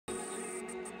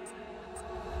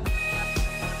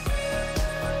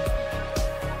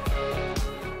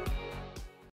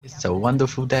It's a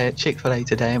wonderful day at Chick-fil-A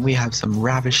today, and we have some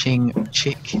ravishing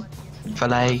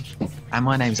Chick-fil-A. And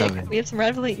my name's Owen. We have some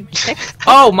ravishing chick.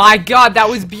 Oh my god, that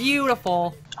was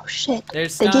beautiful! Oh shit.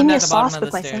 There's They none gave me at a the bottom sauce of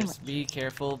with the my stairs. sandwich. Be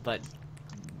careful, but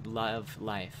love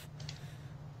life.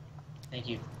 Thank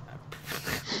you.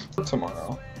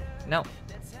 Tomorrow. No.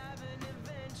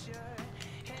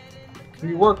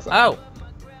 You work then. Oh.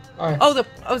 Hi. Oh,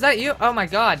 is that you? Oh my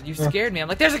god, you scared me. I'm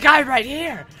like, there's a guy right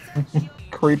here!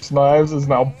 Creeps Knives is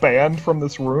now banned from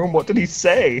this room. What did he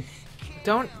say?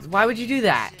 Why would you do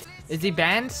that? Is he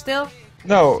banned still?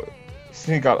 No,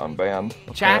 he got unbanned.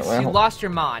 Chats, apparently. you lost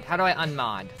your mod. How do I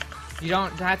unmod? You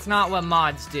don't, that's not what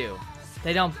mods do.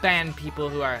 They don't ban people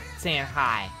who are saying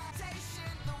hi.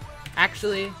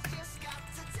 Actually,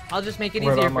 I'll just make it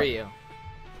Right easier on for my- you.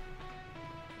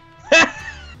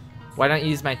 Why don't you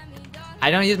use my... I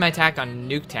don't use my attack on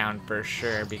Nuketown for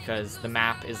sure because the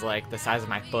map is like the size of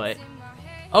my foot.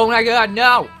 Oh my god,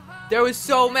 no! There was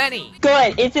so many!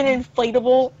 Good. It's an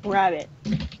inflatable rabbit.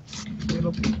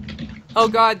 Oh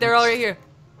god, they're all right here.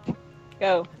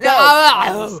 Go. Go. No!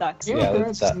 That sucks. Yeah,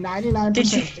 It's that.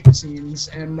 99% dick scenes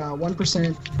and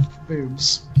 1%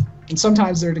 boobs. And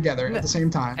sometimes they're together at the same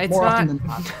time. It's More not- often than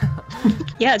not.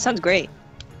 Yeah, it sounds great.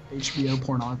 HBO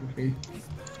pornography.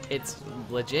 It's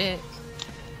legit.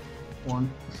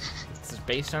 Porn. It's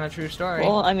based on a true story.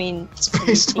 Well, I mean, It's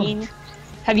based on...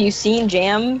 have you seen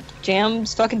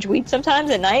Jam's fucking tweets sometimes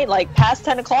at night? Like, past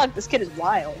 10 o'clock, this kid is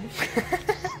wild.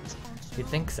 You'd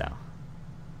think so.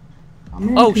 I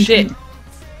mean, Oh shit!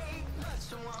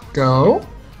 Go.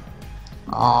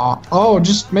 Oh,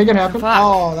 just make it happen. Fuck.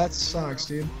 Oh, that sucks,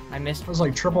 dude. I missed. It was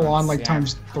like triple on, like Yeah.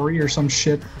 times 3 or some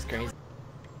shit. That's crazy.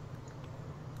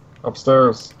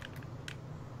 Upstairs.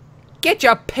 Get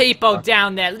your people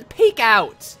down there. Peek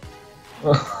out.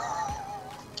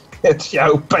 Get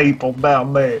your people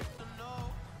down there.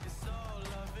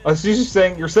 I see you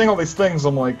saying, you're saying all these things,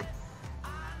 I'm like,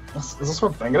 is this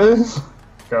what I think it is?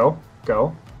 Go,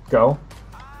 go, go.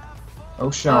 Oh,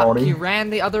 Fuck, he shawty. ran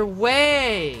the other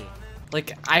way.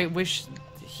 Like, I wish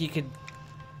he could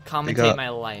commentate got- my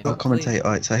life. I'll commentate.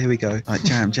 Alright, so here we go. Alright,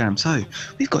 Jam. So,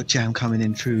 we've got Jam coming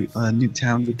in through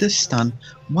Nuketown with this stun.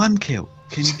 1 kill.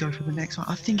 Can you go for the next one?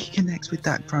 I think he connects with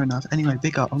that pro enough. Anyway,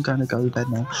 big up. I'm going to go to bed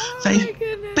now. Say,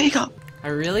 big up. I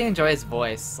really enjoy his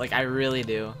voice. Like, I really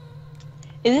do.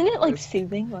 Isn't it, like,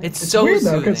 soothing? Like, It's It's so weird,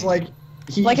 though, soothing. because, like...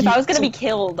 if I was gonna be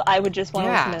killed, I would just want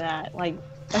to Yeah. listen to that. Like,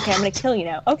 okay, I'm gonna kill you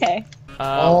now. Okay.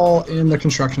 All in the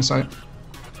construction site.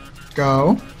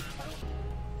 Go.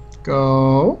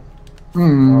 Go.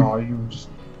 Hmm. Oh, you just...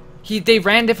 They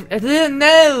ran different.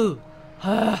 No.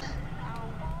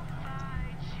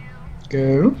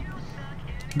 Go.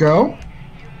 Go.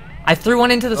 I threw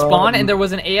one into the spawn and there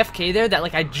was an AFK there that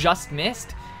like I just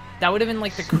missed. That would have been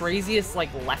like the craziest like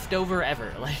leftover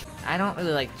ever. Like I don't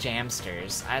really like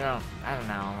jamsters. I don't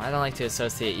know. I don't like to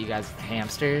associate you guys with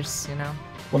hamsters, you know?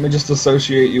 Let me just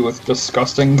associate you with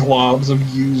disgusting globs of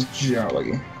used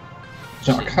jelly.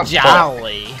 I can't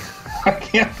Jolly. talk. I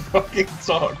can't fucking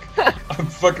talk. I'm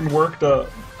fucking worked up.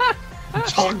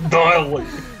 Talk dially.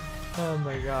 Oh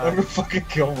my I'm god. gonna fucking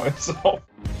kill myself.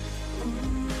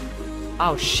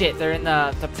 Oh shit, they're in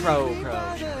the pro.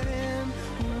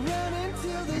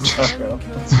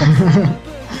 Okay.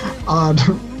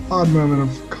 Odd moment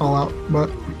of call out, but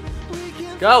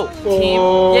Go! Team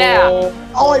yeah!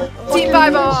 oh, I Team fucking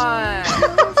 5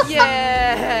 on!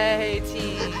 Yay!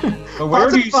 Team! The weird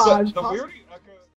Positive you said, five. the weird